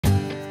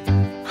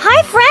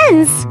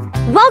friends!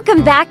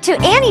 Welcome back to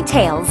Annie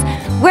Tales,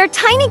 where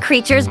tiny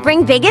creatures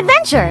bring big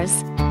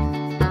adventures.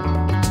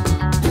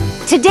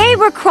 Today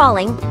we're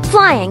crawling,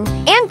 flying,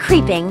 and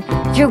creeping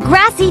through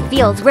grassy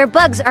fields where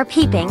bugs are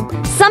peeping.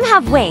 Some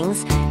have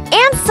wings,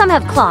 and some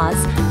have claws,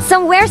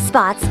 some wear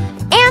spots,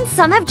 and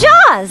some have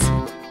jaws.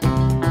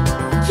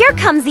 Here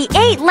comes the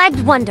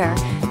eight-legged wonder,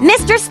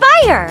 Mr.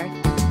 Spider.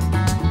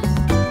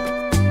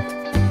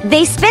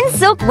 They spin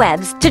silk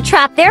webs to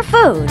trap their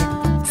food.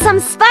 Some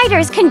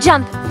spiders can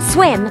jump,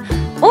 swim,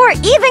 or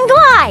even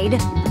glide.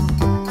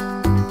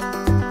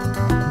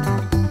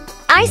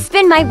 I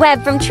spin my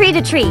web from tree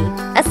to tree,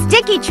 a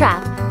sticky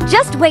trap.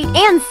 Just wait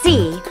and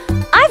see.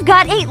 I've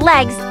got 8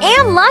 legs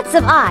and lots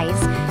of eyes,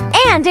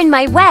 and in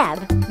my web,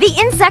 the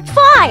insect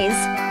flies.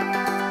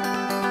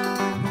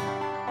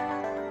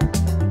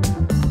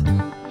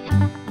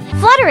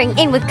 Fluttering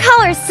in with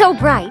colors so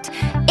bright,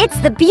 it's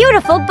the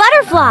beautiful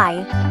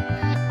butterfly.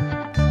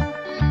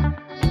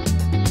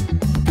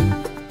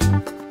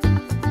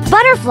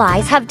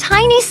 Butterflies have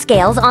tiny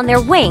scales on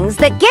their wings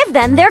that give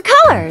them their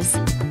colors.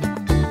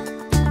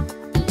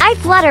 I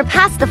flutter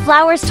past the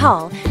flowers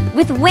tall,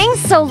 with wings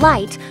so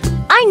light,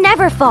 I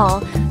never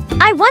fall.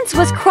 I once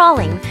was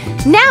crawling,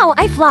 now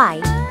I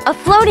fly, a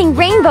floating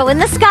rainbow in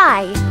the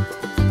sky.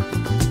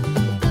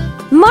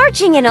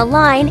 Marching in a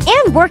line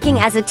and working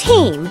as a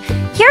team,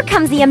 here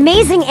comes the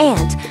amazing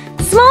ant,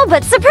 small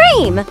but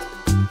supreme.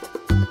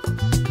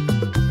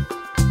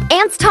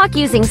 Ants talk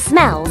using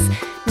smells.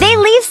 They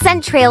leave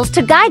scent trails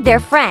to guide their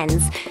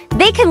friends.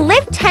 They can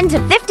lift 10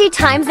 to 50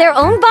 times their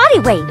own body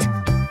weight.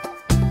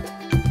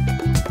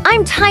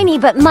 I'm tiny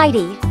but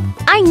mighty.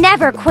 I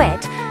never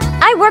quit.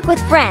 I work with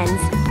friends.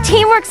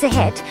 Teamwork's a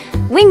hit.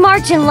 We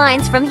march in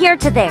lines from here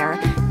to there,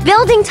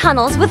 building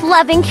tunnels with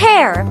loving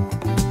care.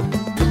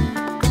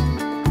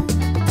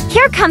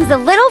 Here comes a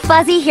little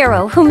fuzzy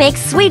hero who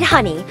makes sweet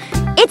honey.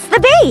 It's the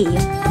bee.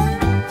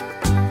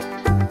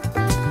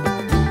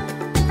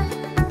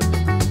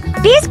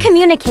 Bees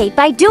communicate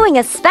by doing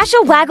a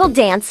special waggle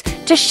dance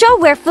to show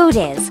where food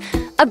is.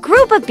 A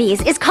group of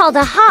bees is called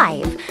a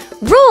hive,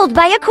 ruled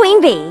by a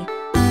queen bee.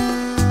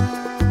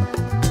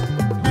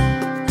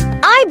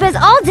 I buzz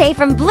all day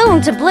from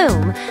bloom to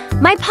bloom.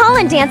 My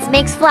pollen dance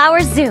makes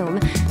flowers zoom.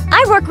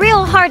 I work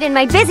real hard in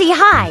my busy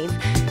hive,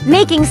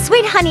 making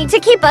sweet honey to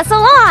keep us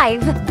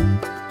alive.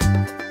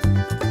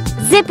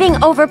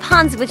 Zipping over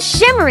ponds with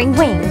shimmering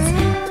wings,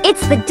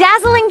 it's the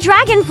dazzling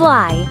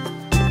dragonfly.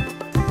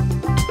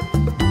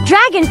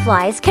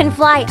 Dragonflies can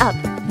fly up,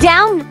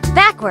 down,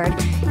 backward,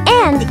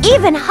 and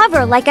even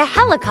hover like a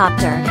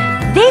helicopter.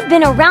 They've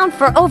been around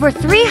for over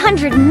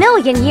 300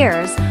 million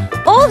years,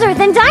 older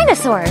than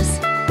dinosaurs.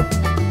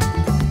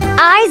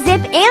 I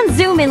zip and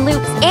zoom in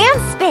loops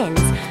and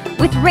spins,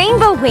 with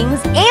rainbow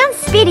wings and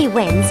speedy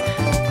winds.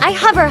 I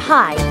hover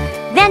high,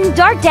 then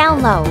dart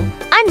down low.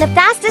 I'm the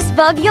fastest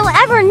bug you'll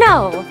ever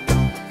know.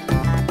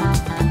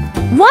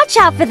 Watch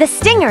out for the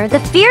stinger, the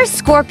fierce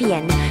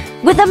scorpion,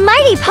 with a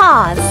mighty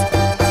paws.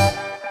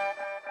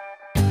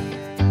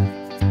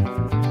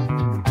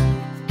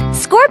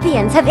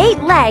 Scorpions have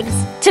 8 legs,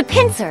 2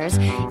 pincers,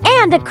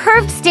 and a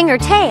curved stinger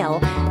tail.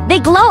 They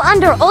glow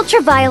under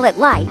ultraviolet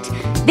light.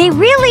 They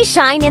really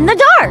shine in the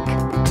dark.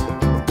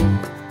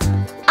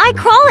 I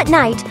crawl at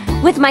night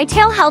with my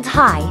tail held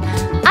high.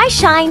 I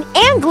shine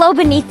and glow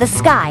beneath the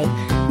sky.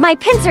 My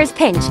pincers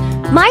pinch,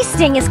 my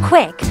sting is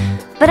quick,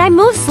 but I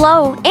move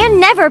slow and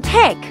never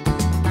pick.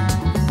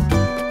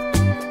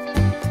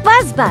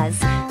 Buzz, buzz,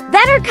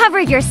 better cover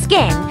your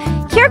skin.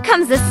 Here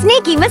comes the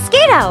sneaky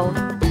mosquito.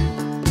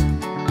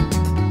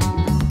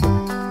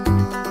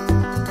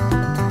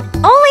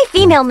 Only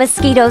female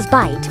mosquitoes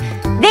bite.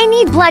 They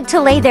need blood to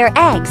lay their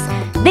eggs.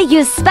 They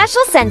use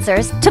special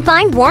sensors to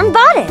find warm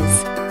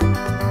bodies.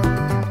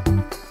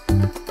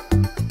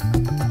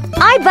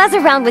 I buzz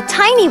around with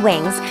tiny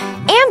wings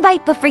and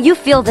bite before you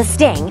feel the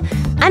sting.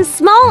 I'm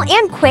small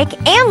and quick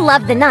and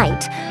love the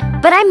night,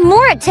 but I'm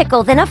more a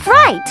tickle than a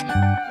fright.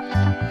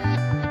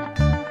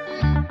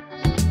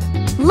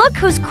 Look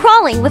who's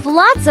crawling with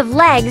lots of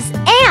legs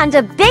and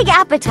a big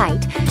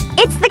appetite.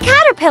 It's the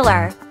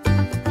caterpillar.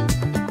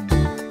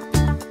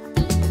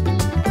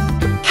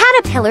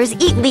 Caterpillars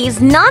eat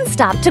leaves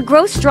non-stop to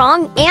grow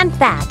strong and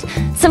fat.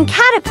 Some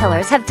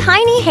caterpillars have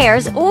tiny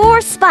hairs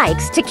or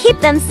spikes to keep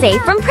them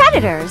safe from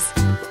predators.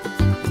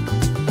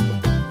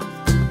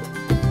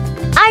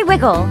 I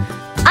wiggle,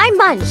 I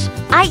munch,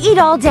 I eat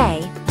all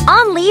day.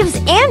 On leaves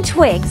and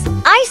twigs,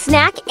 I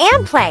snack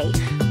and play.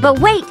 But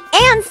wait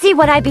and see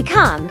what I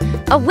become.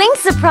 A winged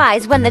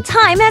surprise when the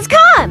time has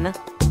come.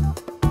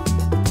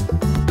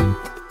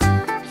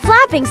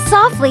 Flapping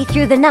softly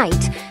through the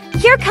night,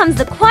 here comes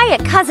the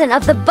quiet cousin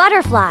of the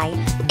butterfly.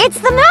 It's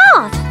the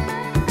moth!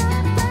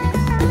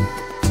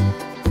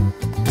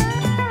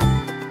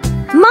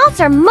 Moths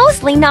are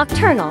mostly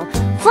nocturnal,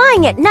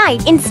 flying at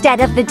night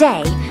instead of the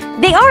day.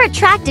 They are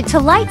attracted to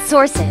light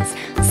sources.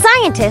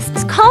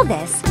 Scientists call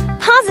this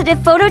positive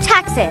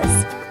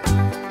phototaxis.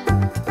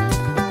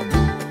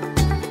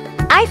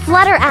 I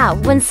flutter out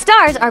when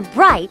stars are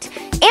bright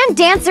and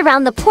dance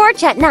around the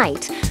porch at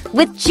night.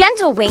 With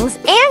gentle wings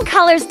and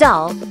colors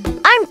dull,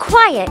 I'm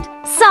quiet,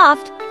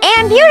 soft,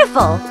 and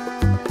beautiful.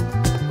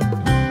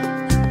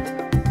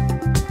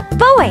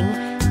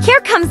 Boing!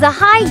 Here comes the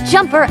high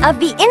jumper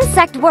of the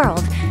insect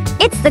world.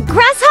 It's the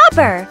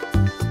grasshopper.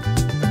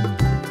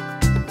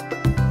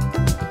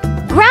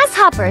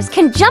 Grasshoppers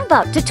can jump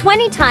up to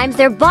 20 times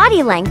their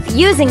body length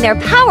using their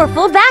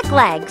powerful back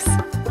legs.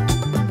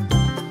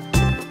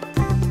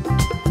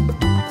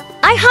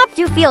 I hop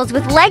through fields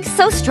with legs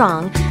so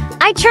strong.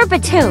 I chirp a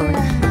tune,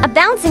 a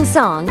bouncing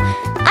song.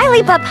 I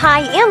leap up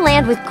high and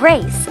land with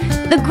grace.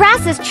 The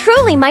grass is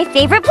truly my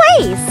favorite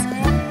place.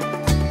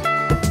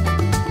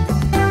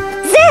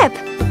 Zip!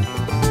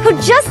 Who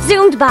just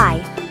zoomed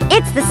by.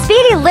 It's the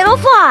speedy little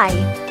fly.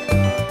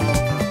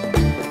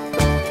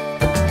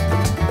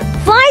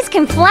 Flies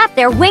can flap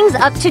their wings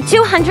up to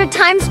 200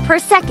 times per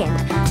second.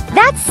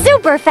 That's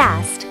super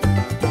fast.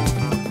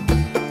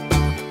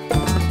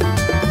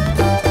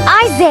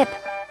 I zip.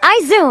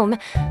 I zoom.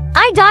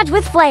 I dodge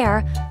with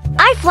flair.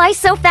 I fly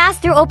so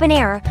fast through open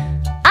air.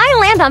 I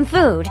land on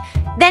food,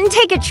 then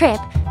take a trip.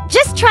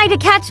 Just try to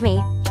catch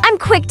me. I'm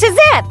quick to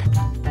zip.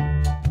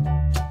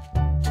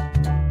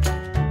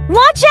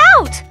 Watch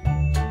out!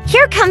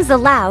 Here comes the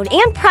loud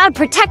and proud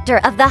protector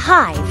of the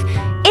hive.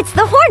 It's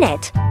the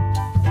hornet.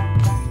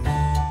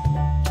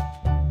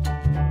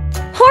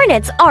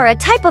 Hornets are a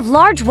type of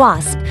large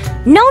wasp,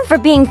 known for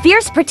being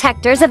fierce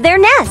protectors of their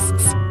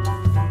nests.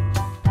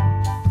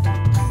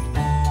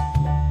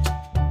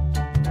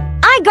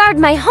 I guard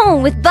my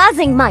home with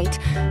buzzing might.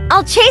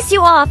 I'll chase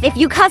you off if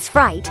you cuss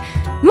fright.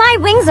 My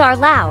wings are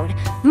loud,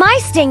 my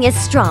sting is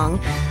strong,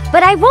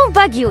 but I won't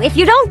bug you if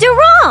you don't do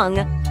wrong.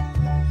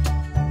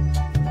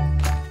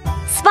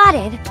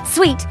 Spotted,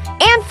 sweet,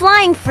 and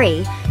flying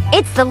free.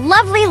 It's the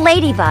lovely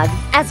ladybug,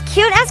 as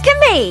cute as can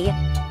be.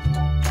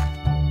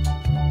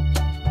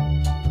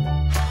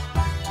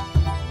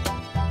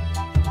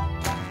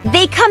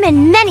 They come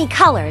in many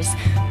colors,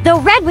 though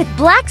red with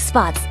black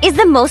spots is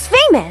the most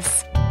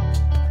famous.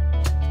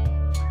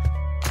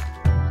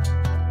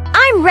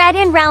 I'm red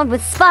and round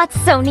with spots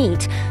so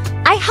neat.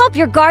 I help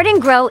your garden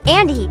grow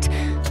and eat.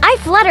 I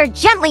flutter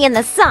gently in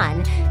the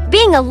sun.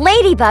 Being a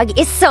ladybug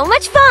is so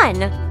much fun.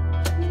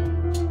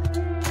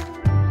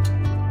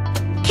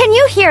 Can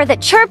you hear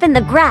that chirp in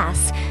the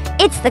grass?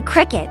 It's the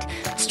cricket,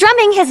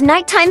 strumming his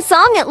nighttime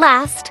song at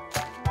last.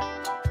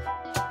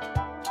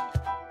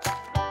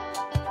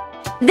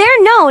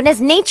 They're known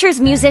as nature's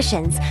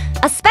musicians,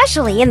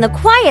 especially in the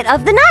quiet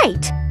of the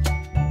night.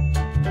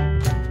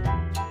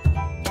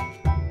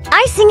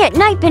 I sing at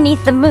night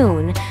beneath the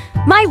moon.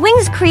 My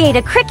wings create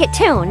a cricket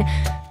tune.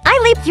 I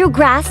leap through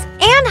grass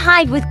and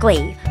hide with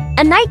glee.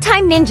 A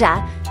nighttime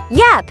ninja.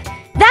 Yep,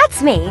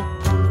 that's me.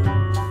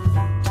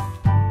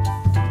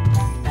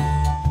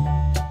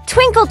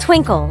 Twinkle,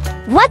 twinkle,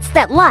 what's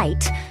that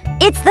light?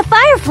 It's the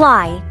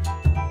firefly,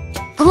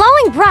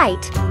 glowing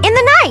bright in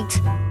the night.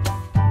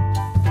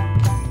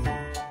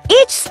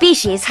 Each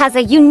species has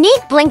a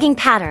unique blinking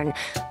pattern,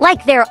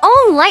 like their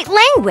own light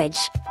language.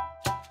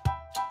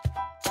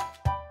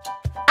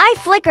 I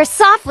flicker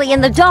softly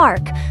in the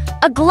dark,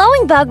 a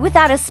glowing bug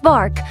without a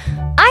spark.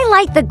 I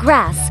light the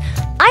grass,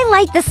 I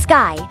light the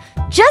sky.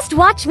 Just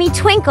watch me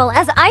twinkle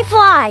as I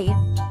fly.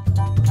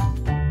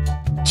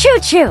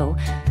 Choo-choo,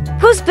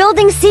 who's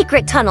building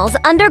secret tunnels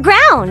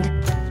underground?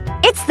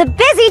 It's the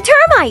busy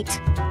termite.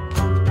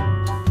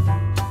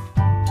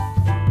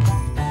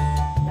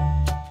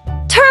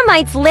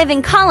 Termites live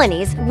in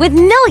colonies with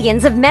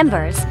millions of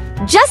members,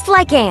 just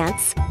like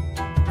ants.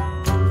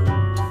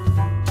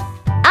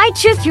 I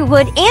chew through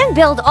wood and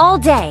build all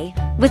day,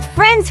 with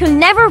friends who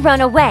never run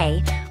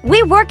away.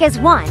 We work as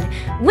one,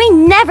 we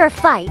never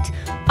fight.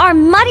 Our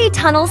muddy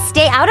tunnels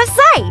stay out of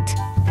sight.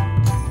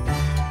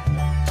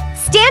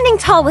 Standing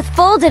tall with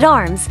folded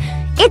arms,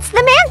 it's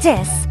the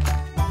mantis.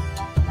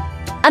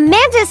 A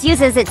mantis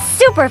uses its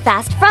super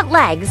fast front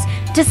legs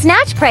to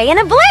snatch prey in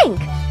a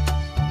blink.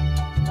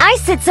 I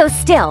sit so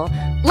still,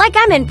 like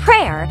I'm in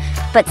prayer,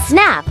 but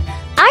snap,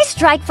 I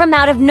strike from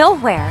out of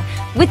nowhere.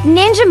 With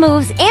ninja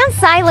moves and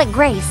silent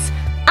grace,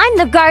 I'm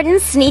the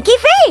garden's sneaky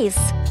face.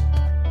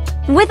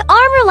 With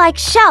armor like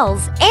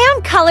shells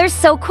and colors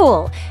so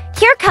cool,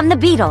 here come the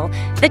beetle,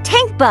 the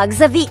tank bugs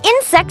of the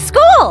insect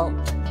school.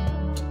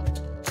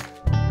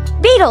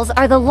 Beetles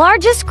are the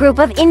largest group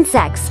of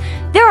insects.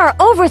 There are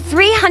over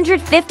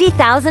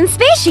 350,000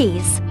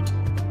 species.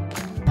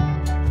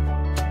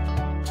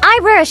 I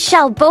wear a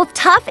shell both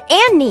tough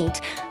and neat,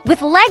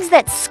 with legs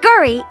that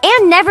scurry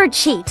and never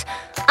cheat.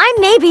 I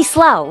may be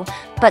slow,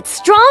 but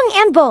strong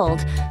and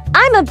bold.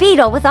 I'm a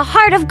beetle with a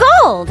heart of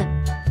gold.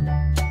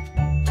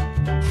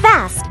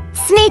 Fast,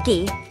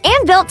 sneaky,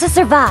 and built to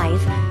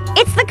survive.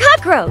 It's the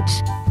cockroach.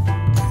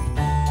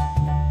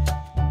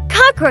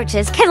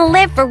 Cockroaches can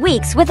live for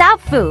weeks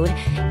without food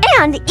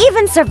and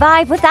even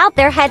survive without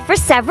their head for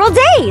several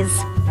days.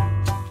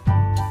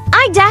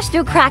 I dash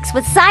through cracks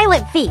with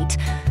silent feet.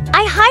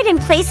 I hide in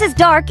places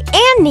dark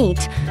and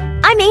neat.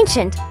 I'm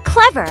ancient,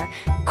 clever,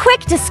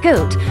 quick to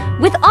scoot,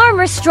 with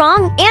armor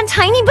strong and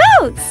tiny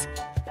boots.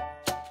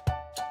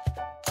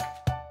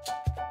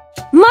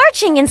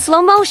 marching in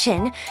slow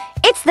motion.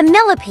 It's the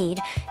millipede,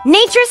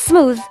 nature's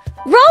smooth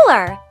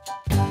roller.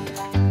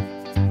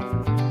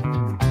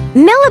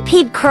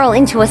 Millipede curl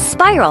into a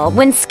spiral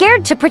when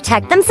scared to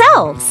protect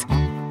themselves.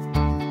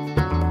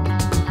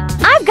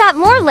 I've got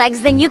more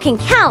legs than you can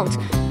count.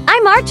 I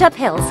march up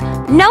hills,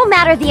 no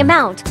matter the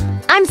amount.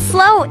 I'm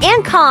slow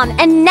and calm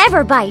and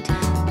never bite.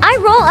 I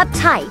roll up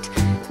tight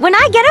when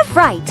I get a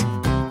fright.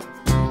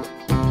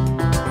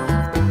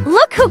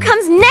 Look who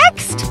comes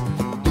next!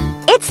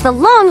 It's the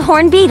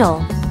longhorn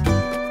beetle,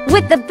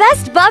 with the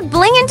best bug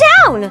bling in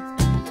town.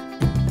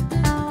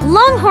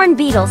 Longhorn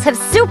beetles have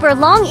super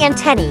long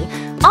antennae,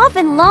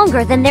 often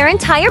longer than their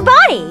entire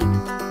body.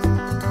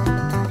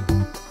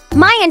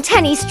 My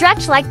antennae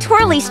stretch like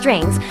twirly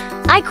strings.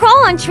 I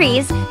crawl on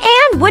trees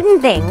and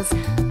wooden things.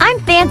 I'm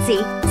fancy,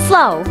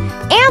 slow,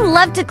 and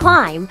love to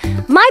climb.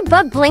 My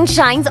bug bling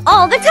shines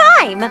all the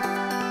time.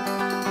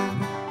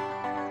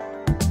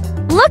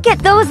 Look at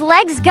those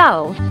legs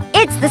go.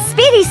 It's the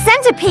speedy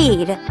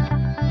centipede.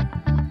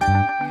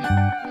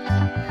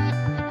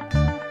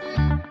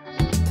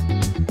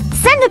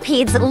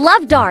 Centipedes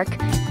love dark,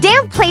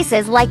 damp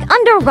places like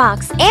under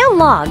rocks and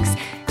logs.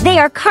 They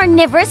are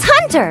carnivorous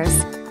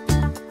hunters.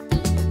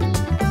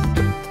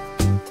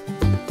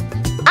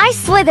 I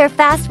slither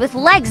fast with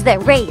legs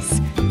that race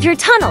through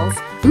tunnels,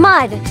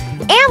 mud,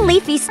 and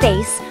leafy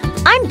space.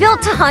 I'm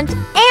built to hunt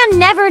and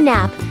never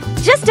nap.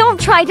 Just don't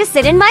try to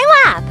sit in my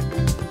lap.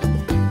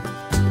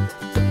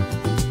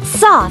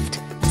 Soft,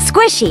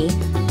 squishy,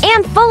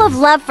 and full of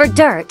love for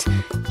dirt.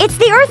 It's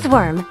the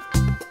earthworm,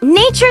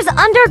 nature's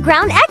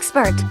underground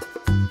expert.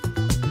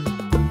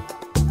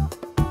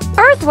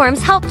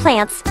 Earthworms help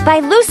plants by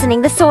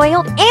loosening the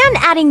soil and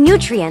adding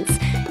nutrients.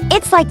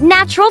 It's like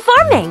natural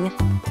farming.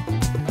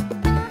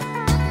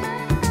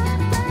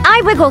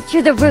 I wiggle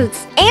through the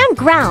roots and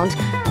ground.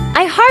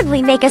 I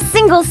hardly make a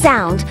single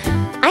sound.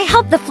 I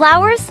help the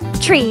flowers,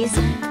 trees,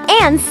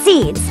 and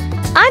seeds.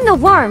 I'm the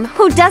worm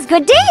who does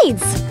good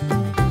deeds.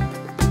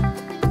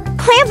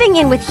 Clamping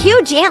in with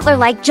huge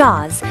antler-like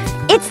jaws,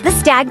 it's the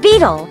stag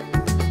beetle,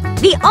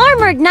 the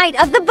armored knight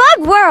of the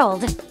bug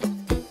world.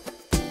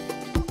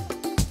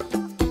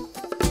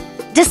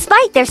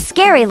 Despite their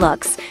scary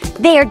looks,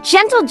 they are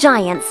gentle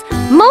giants,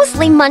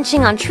 mostly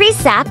munching on tree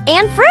sap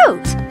and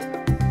fruit.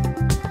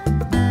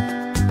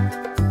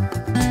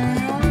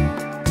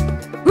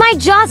 My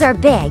jaws are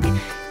big.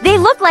 They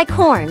look like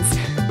horns,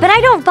 but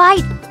I don't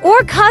bite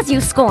or cause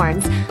you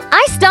scorns.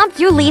 I stomp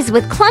through leaves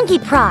with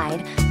clunky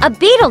pride, a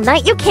beetle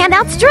knight you can't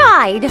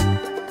outstride.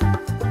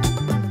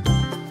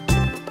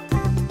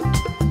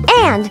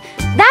 And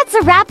that's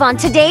a wrap on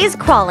today's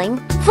crawling,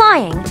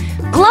 flying,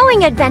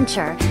 glowing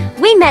adventure.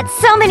 We met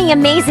so many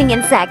amazing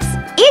insects,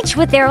 each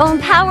with their own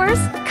powers,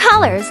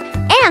 colors,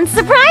 and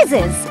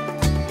surprises.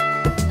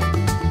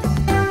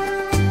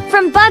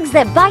 From bugs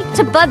that bite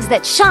to bugs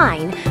that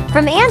shine,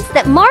 from ants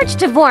that march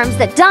to worms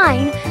that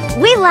dine,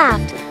 we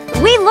laughed,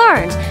 we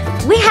learned,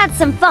 we had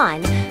some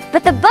fun,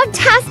 but the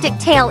bug-tastic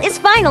tale is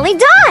finally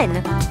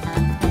done!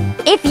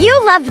 If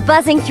you loved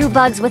buzzing through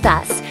bugs with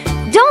us,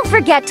 don't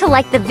forget to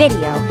like the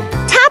video,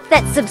 tap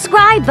that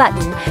subscribe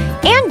button,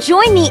 and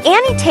join the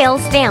Annie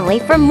Tales family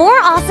for more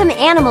awesome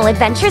animal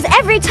adventures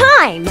every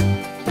time!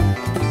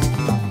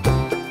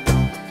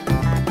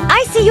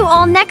 I see you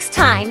all next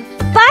time.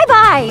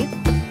 Bye-bye!